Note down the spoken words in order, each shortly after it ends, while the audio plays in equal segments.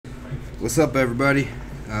What's up, everybody?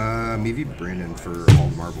 Me, Brandon for all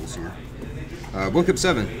the marbles here. Woke up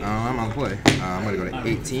 7. I'm on play. I'm going to go to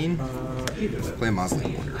 18. Play a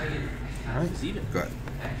Mausoleum Wonder. Alright. Go ahead.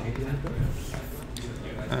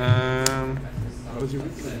 How was your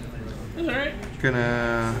weekend? That's alright.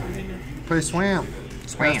 Gonna play Swamp.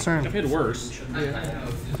 Swamp. Turn. I've had worse. Yeah,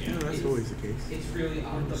 that's always the case.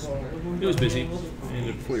 It was busy.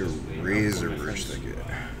 And Play a Razorverse Thicket.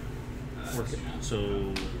 work it.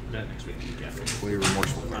 So that next week, yeah. Play a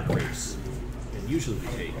Remorseful On Card. race. And usually we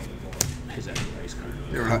take his actual race card.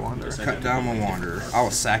 Cut down one Wanderer. I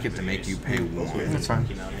will sack it to make you pay 1. That's fine.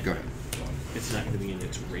 Go ahead. It's not going to be in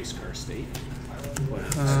its race car state, but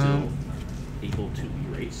it's still able to be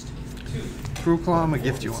raced. Cruel Claw, I'm gonna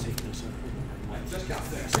gift you one.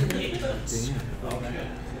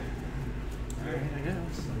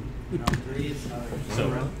 So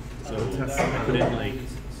I put in like.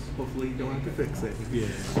 Hopefully you don't have to fix it. Yeah.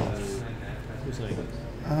 It was like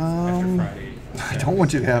after Friday. I don't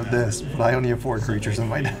want you to have this, but I only have 4 creatures in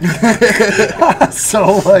my deck.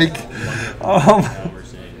 So, like,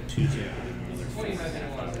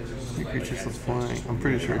 your creatures have flying. I'm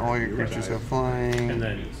pretty sure all your creatures have flying. And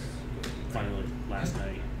then finally last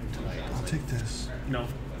night and tonight. I'll take this. No,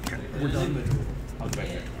 we're done. I'll go back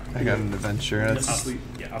there tomorrow. I got an adventure. That's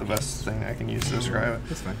Yeah, the best thing I can use to describe it.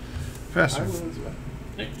 That's fine. Faster.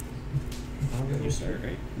 Hey. You start,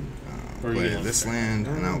 right? Play this land,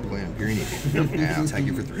 and I'll play Imperial Eagle. And I'll tag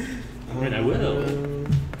you for 3. And I will.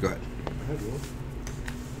 Go ahead.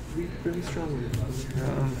 Pretty strong.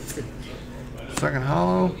 Second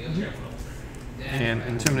Hollow. And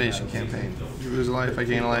Intimidation Campaign. You lose a life, I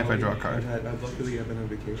gain a life, I draw a card. Luckily, I've been on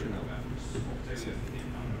vacation now. So,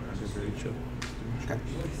 I've been very chill. Okay.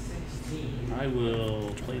 I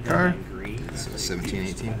will play that Card. in green. So 17,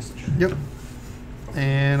 18. Yep.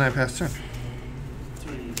 And I pass turn.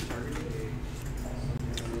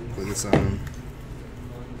 Play this on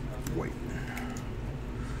white.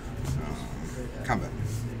 Combat.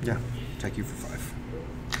 Yeah. Attack you for 5.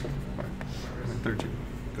 I'm at 13.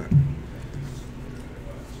 Go ahead.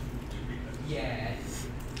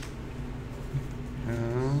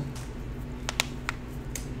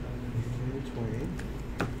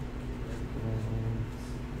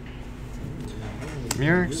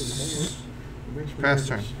 Mirrors. Pass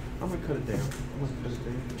turn. I'm gonna cut it down. I'm gonna cut it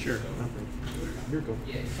down. Sure. Nothing. Here go.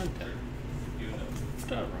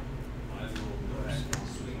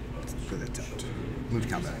 Go that tapped. Move to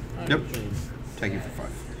combat. Yep. Take you for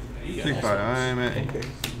 5. Take 5. I'm at 8. Okay.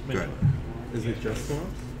 Go ahead. Is it just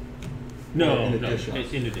swamps? No, In no, addition.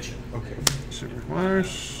 in addition. Okay. Super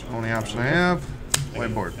Marsh. Only option I have.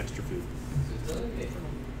 Whiteboard. Extra food.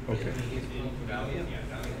 Okay. Okay.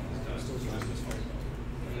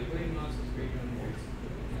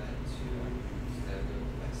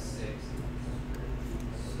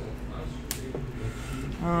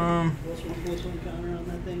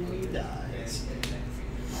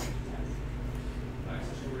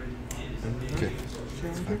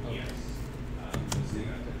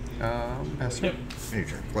 Pass turn. Your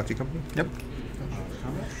turn. Collecting company? Yep.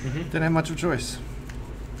 Didn't have much of a choice.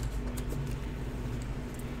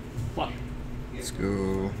 What? Let's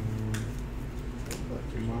go.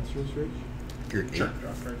 Monstrous Rage? You're at 8. Sure.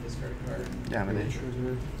 Yeah, I'm at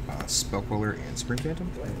 8. Spell Queller and Spring Phantom.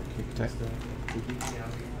 Okay.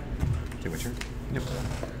 Take my turn. Yep.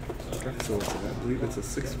 So I believe it's a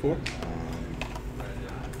 6/4.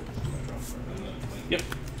 Yep.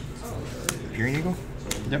 Imperial Eagle.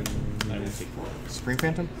 Yep. I will take 4. Spring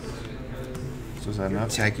Phantom. So is that enough?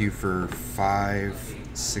 Attack you for 5,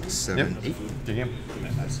 6, 7, Yep. 8. Dig him.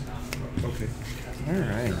 Okay.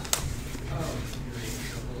 Alright.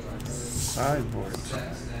 Sideboard.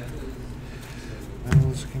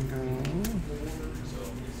 Those can go.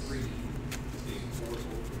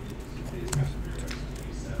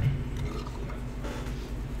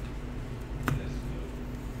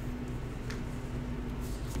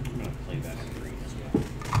 I'm going to play that in green as well.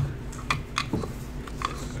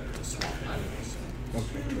 To swap it.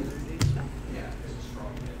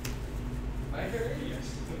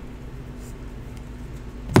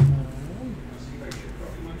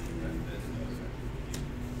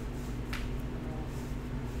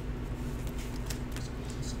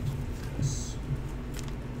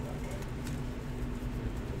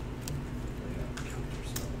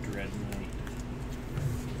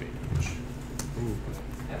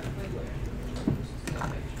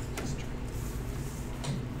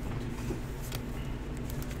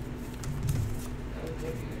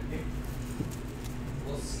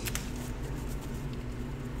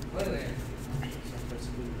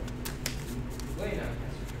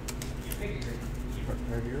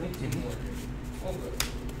 Bloomburrow.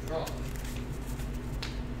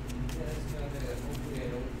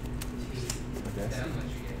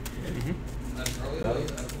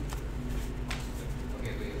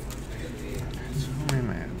 So many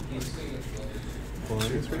man.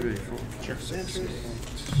 2, 3, 4. Sure. 6, 8.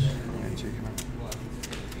 And taking out.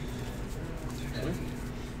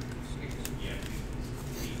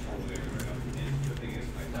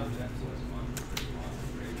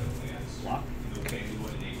 Block. Okay.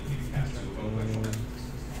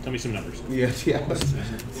 Tell me some numbers. Yeah.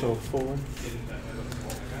 So 4.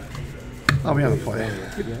 I'll be on the play.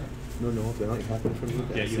 Yeah. No, they're not happening from you.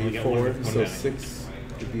 Yeah, you So only got 4. one So mana. 6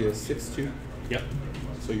 would be a 6/2. Yep.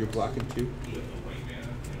 So you're blocking 2.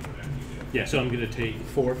 Yeah, so I'm gonna take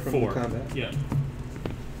 4 from the combat. Yeah.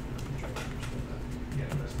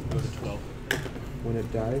 Go to 12. When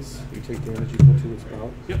it dies, you take damage equal to its power.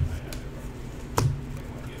 Yep.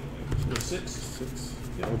 So 6. 6.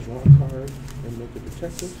 Yep. I'll draw a card and make it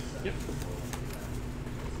protective. Yep.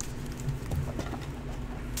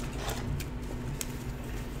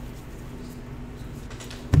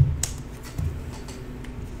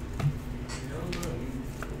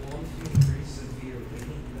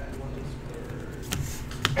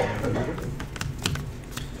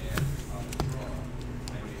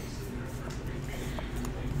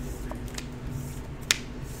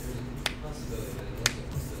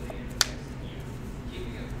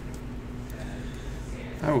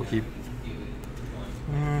 I will keep.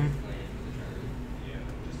 I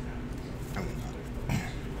will not.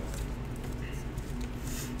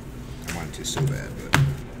 I wanted to so bad, but I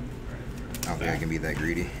don't think I can be that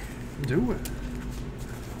greedy. Do it.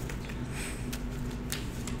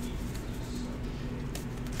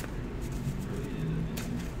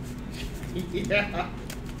 Yeah.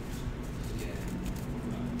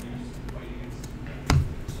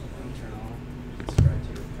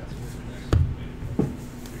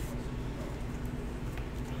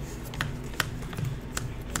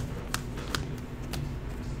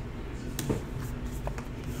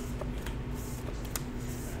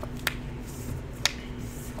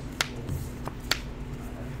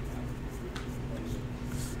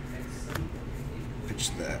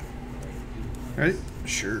 Pitch that. Ready?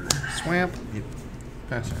 Sure. Swamp. Yep.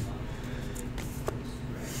 Pass turn.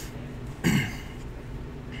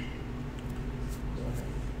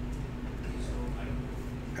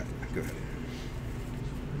 Go ahead.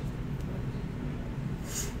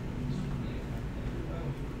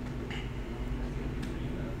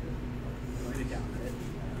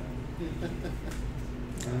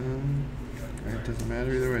 It doesn't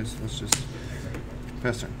matter either way, so let's just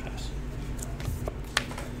pass turn. Pass.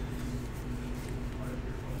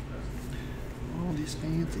 All these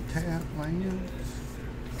fancy tap lands.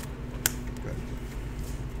 Go ahead.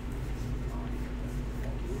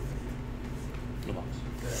 No box.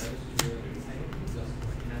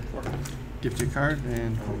 Gift you a card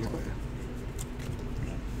and Oh, yeah.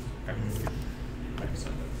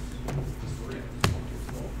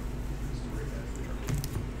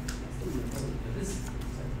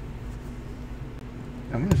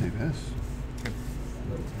 I'm gonna take this.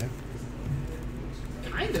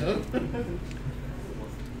 Kind of.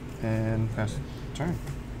 And pass turn.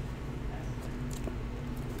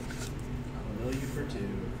 I'll mill you for 2.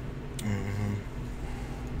 Mm-hmm.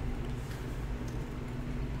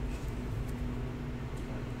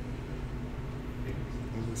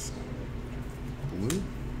 What was blue, I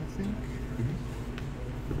think?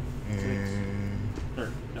 And Or,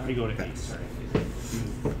 no, I go to 8. Pass. Sorry.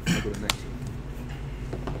 I'll go to next.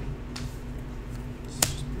 It's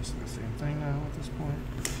just basically the same thing now at this point.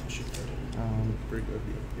 Shoot. Very good.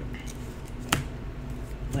 Yeah.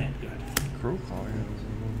 Land, good. Crow Claw. I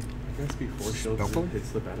guess before shields Spell hits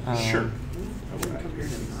the battlefield. Sure. I would have here.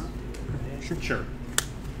 Sure.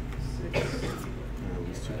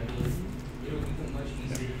 These 2.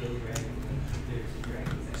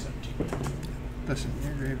 That's in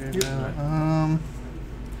your graveyard Yep. now.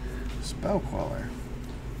 Spell Queller.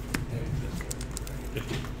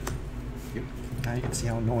 50. yep. Now you can see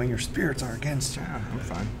how annoying your spirits are against you. Yeah, I'm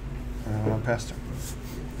fine. Pass turn.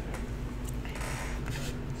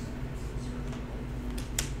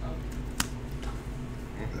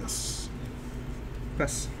 This.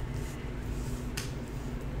 Pass.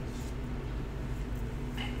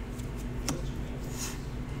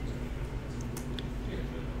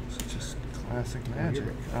 It's just classic magic.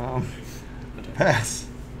 Pass.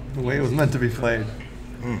 The way it was meant to be played.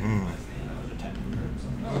 Mm-hmm.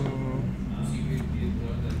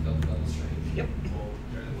 Yep.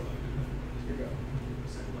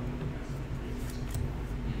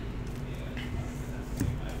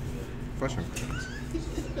 Question.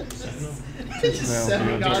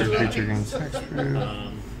 Well, your creature gains hexproof.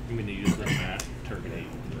 I'm going to use the mat terminate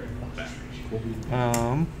back.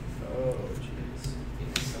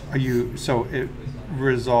 Are you so it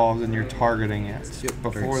resolves and you're targeting it Yep,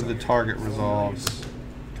 before the target resolves?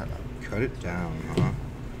 Cut it down, huh?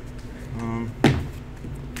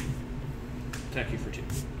 Attack you for 2.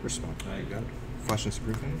 Respond. I got it. Flash and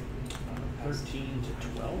Supreme. 13 to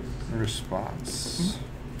 12. Response.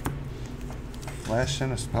 Flash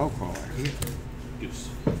and a spellcaller. Yeah. Goose.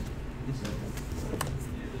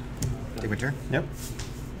 Take my turn. Yep.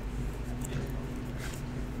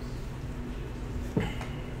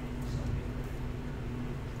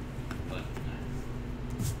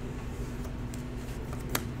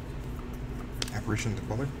 Apparition of the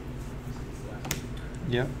Queller.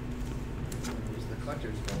 Yep. Use the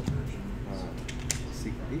collector's belt version.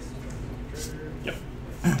 Secret Beast. Yep.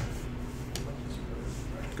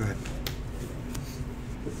 Go ahead.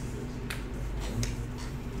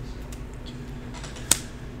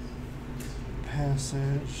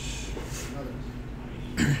 Passage.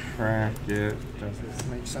 Crack it. Doesn't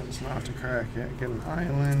make sense not to crack it. Get an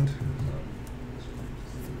island.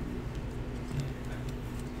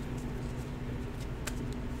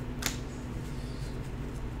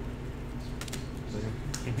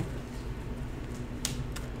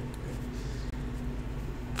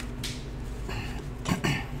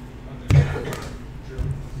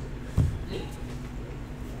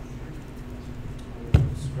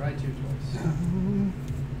 Scry 2 twice.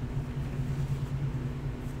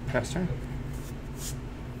 Pass turn.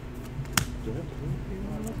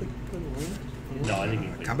 No, I think you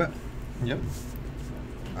can. Combat. Yep.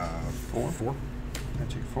 4. 4. I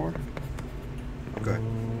take 4. Go ahead.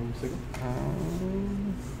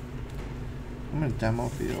 I'm gonna demo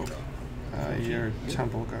field. Your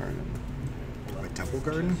Temple Garden. My Temple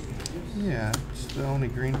Garden. Yeah, it's the only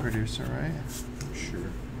green producer, right?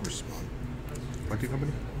 Sure. Respond. Collecting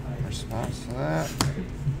Company. Response to that.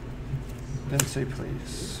 Didn't say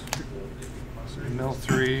please. So you mill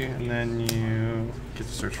 3, and then you get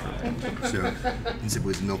to search for it. So, you said it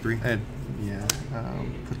was mill 3? Yeah,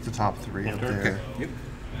 put the top 3 up there. Okay. Yep.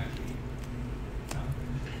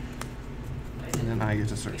 And then I get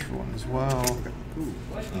to search for one as well. Okay. Ooh.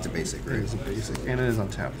 It's a basic, right? It is a basic, and it is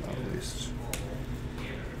untapped though, at least.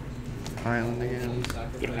 Island again.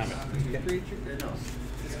 Go to combat.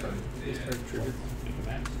 This card trigger.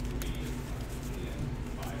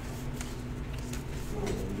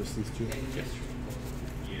 Just these 2. Yes.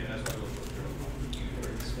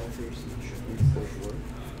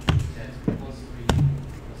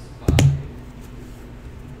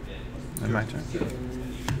 And my turn.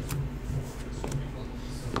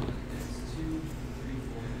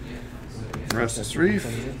 Rest is Reef.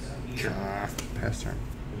 Pass turn.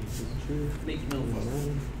 Make no fuss.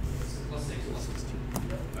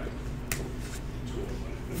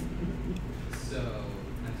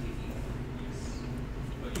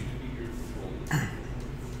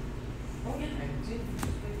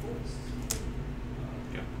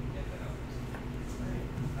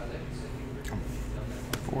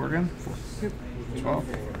 Four again? 12.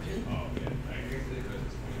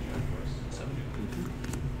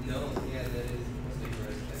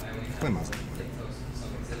 Play Muzzle.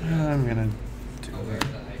 I'm gonna do that.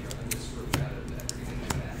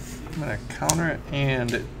 I'm gonna counter it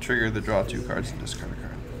and trigger the draw 2 cards and discard a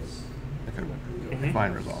card. If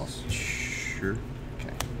mine resolves. Sure.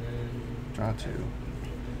 Okay. Draw 2.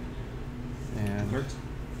 And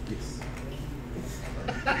Yes.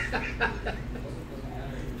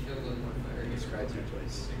 Scry 2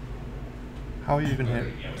 twice. how have you been hit?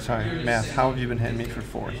 Sorry, math. How have you been hitting me for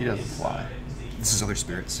 4? He doesn't fly. This is other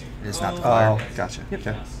spirits. It's not the flyer. Oh, gotcha.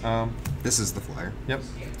 Okay. This is the flyer. Yep.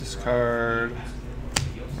 Discard.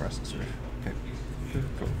 Rest is Reef. Okay.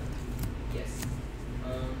 Cool.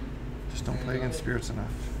 Just don't play against spirits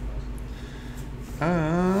enough.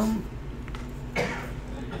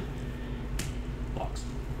 Blocks.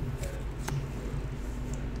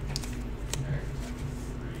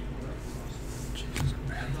 Jesus,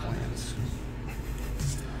 bad plans.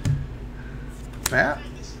 Bat?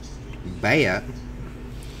 Bat.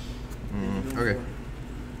 Okay.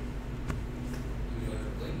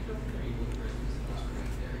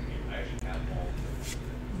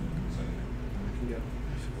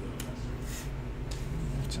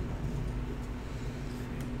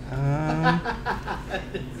 I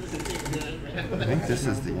think this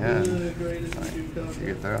is the end. If you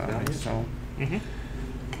get that on me, so.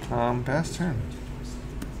 Bass turn.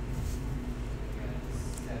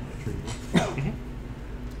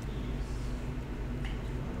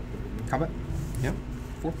 Combat. Yep.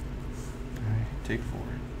 4. Alright, take 4.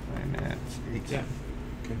 And that's 8. Yeah.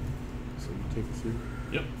 Okay. So you take a 3.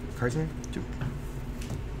 Yep. Cards in? 2.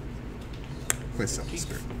 Play Self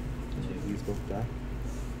Spirit. These both die.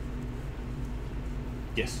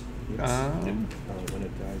 Yes. Yes. Um, When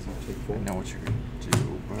it dies, you take 4. I know what you're going to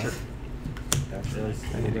do, but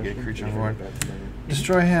I need to get a creature on board.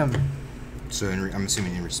 Destroy him. So I'm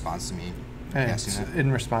assuming in response to me Hey, casting it's that?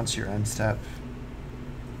 in response to your end step.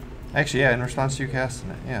 Actually, yeah, in response to you casting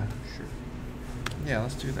it, yeah. Sure. Yeah,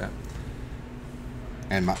 let's do that.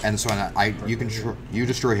 And so you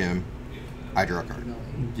destroy him, I draw a card.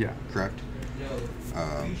 Yeah. Correct?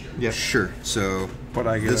 Yeah. Sure. So But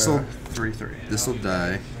I get this'll a 3/3. this'll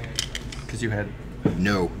die. Because you had...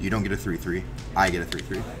 No, you don't get a 3/3. I get a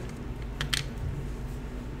 3/3.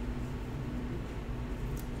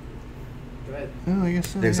 Oh, I guess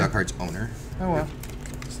so. There's yeah. that card's owner. Oh, well.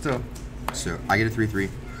 Still. So I get a 3/3.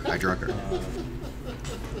 I draw a card.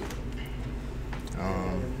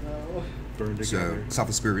 Burn So together.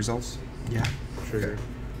 Selfless Spirit results. Yeah. Trigger.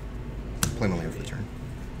 Play my land for the turn.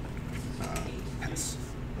 Pass.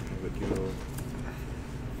 I have it deal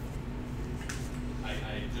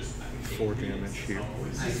 4 damage here.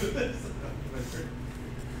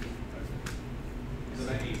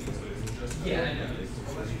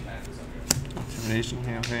 Intimidation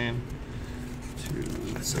campaign. 2,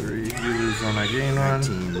 3. You lose 1, I gain 1.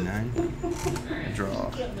 19, 9. I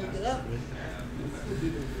draw.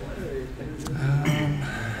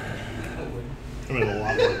 I'm in a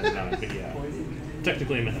lot more than 9, but yeah.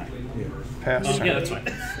 Technically I'm at 9. Yeah. Pass turn. Yeah, that's fine.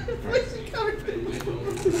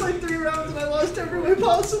 It's like 3 rounds and I lost every way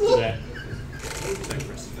possible. That.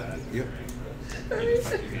 Yep.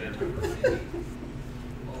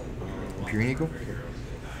 Imperial Eagle.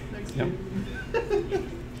 Yep.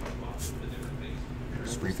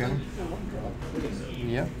 Spring Phantom.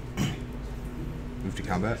 Yep. Move to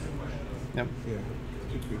combat. Yep. Yeah.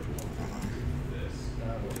 2 creatures.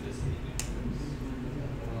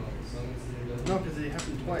 No, because it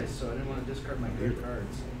happened twice, so I didn't want to discard my good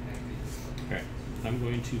cards. Alright. I'm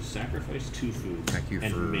going to sacrifice 2 food Thank you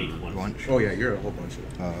and for make 1. lunch. Oh yeah, you're a whole bunch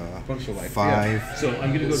of bunch of life. 5, So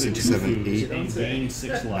I'm going to go to 6, 2 7, foods 8, and gain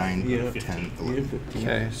 6 life. 9, Yeah. 10, Yeah. 11. 15.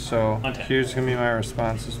 Okay, so Untap. here's going to be my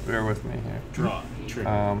response. Just bear with me here. Draw.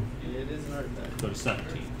 Trigger. It is an artifact. Go to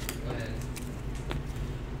 17.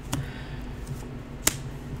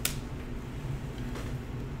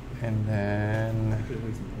 And then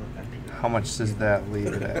how much does that leave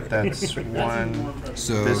it at? That's 1.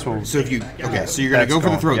 So, This will- so if you okay, so you're gonna That's go for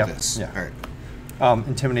the gone, throat yep, this. yeah. All right.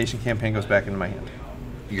 Intimidation campaign goes back into my hand.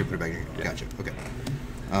 You're gonna put it back in here. Gotcha. Okay.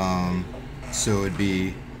 So it'd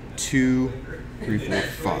be 2, 3, 4,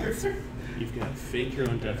 5. You've got Fake Your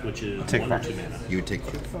Own Death, which is Take 1 or 5. 2 mana. You would take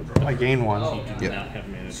 5. I gain 1. You do Yep. not have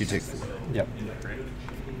mana. So you take 4. Yep.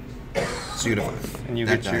 So you get a 5. And you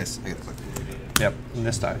that get your- dies. I get a 5. Yep. And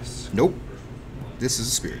this dies. Nope. This is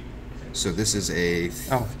a spirit. So this is a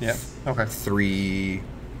Oh, yeah. Okay. 3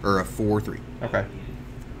 or a 4/3. Okay.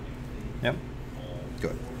 Yep. Go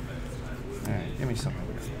ahead. All right. Give me something.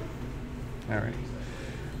 All right.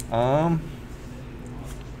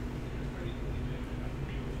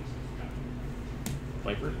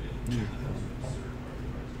 Viper.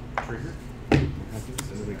 Trigger.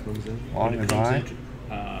 Somebody comes in. On When your it comes die. in,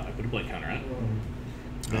 I put a blight counter on it.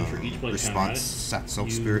 Then for each blight counter on Response, it, Self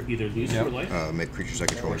you Spirit. either lose Yep. 4 life, Make creatures I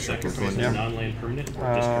control or instruct with sacrifice 1. a non-land permanent,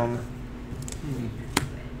 or discard.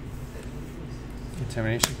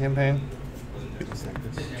 Intimidation campaign.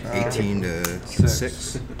 18 to 6.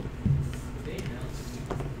 6.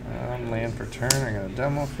 Land for turn. I got a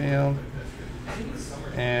demo field.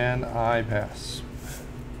 And I pass.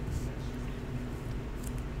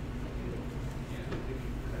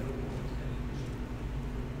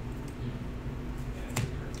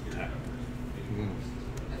 Attack.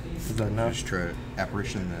 Is that enough? Just try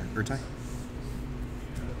Apparition the Urtai.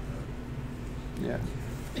 Yeah.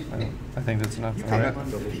 I think that's enough. Combat.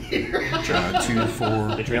 Alright. 2,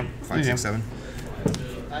 4, Yep. 5, 6, 7.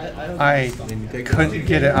 I couldn't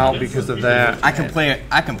get it out because of that. I can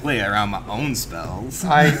play around my own spells.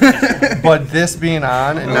 But this being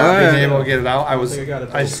on and not Oh, being yeah. able to get it out, I was I got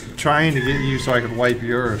it. trying to get you so I could wipe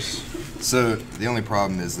yours. So the only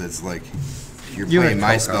problem is that it's like you're You playing had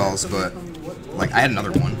my Coco. spells, but like I had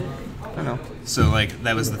another one. I know. So like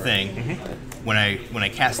that was the thing. When I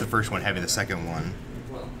cast the first one, having the second one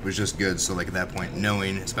was just good. So like at that point,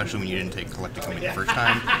 knowing, especially when you didn't take Collected Coming the first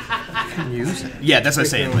time, I can use it. yeah, that's what I'm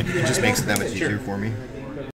saying. Like it just makes it that much easier for me.